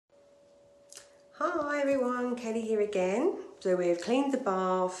Hi everyone, Kelly here again. So we've cleaned the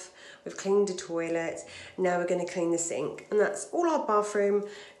bath, we've cleaned the toilet, now we're going to clean the sink. And that's all our bathroom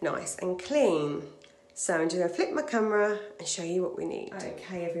nice and clean. So I'm just going to flip my camera and show you what we need.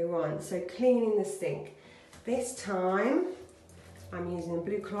 Okay everyone, so cleaning the sink. This time I'm using a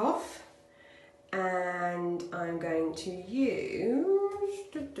blue cloth and I'm going to use,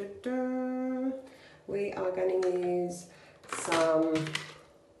 we are going to use some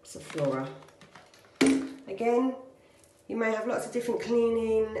Sephora. Again, you may have lots of different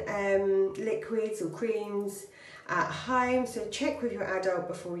cleaning liquids or creams at home, so check with your adult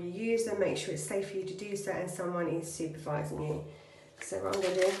before you use them, make sure it's safe for you to do so and someone is supervising you. So what I'm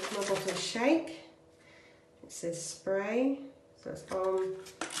going to do, my bottle shake, it says spray, so it's on,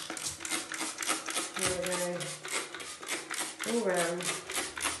 here we go, all round,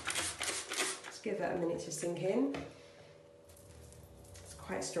 just give that a minute to sink in.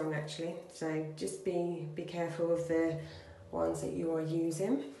 Quite strong actually, so just be careful of the ones that you are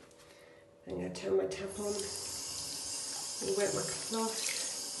using. I'm going to turn my tap on and wet my cloth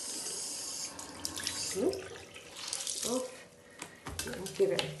off and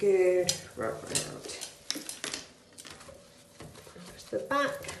give it a good rub out. The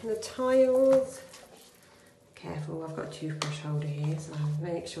back and the tiles, careful, I've got a toothbrush holder here, so I'll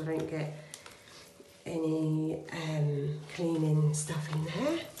make sure I don't get any cleaning stuff in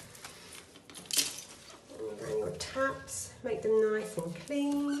there. And around your taps, make them nice and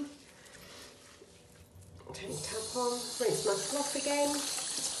clean. Turn the tap on, rinse my cloth again.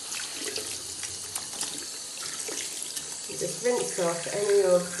 You just rinse off any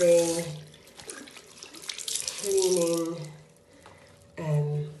of the cleaning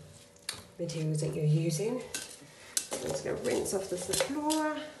materials that you're using. I'm just going to rinse off the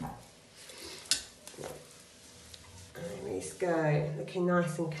Sephora. There we go, looking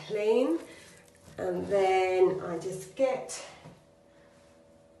nice and clean. And then I just get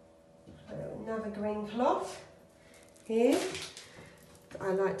another green cloth here that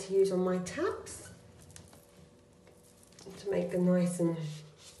I like to use on my taps to make them nice and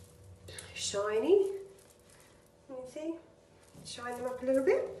shiny. Can you see? Shine them up a little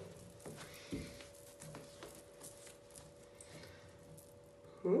bit.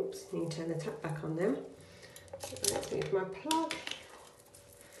 Oops, need to turn the tap back on them. Let's move my plug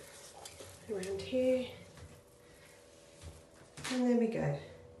around here, and there we go,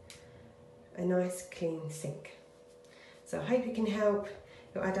 a nice clean sink. So I hope you can help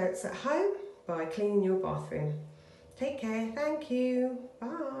your adults at home by cleaning your bathroom. Take care, thank you,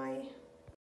 bye.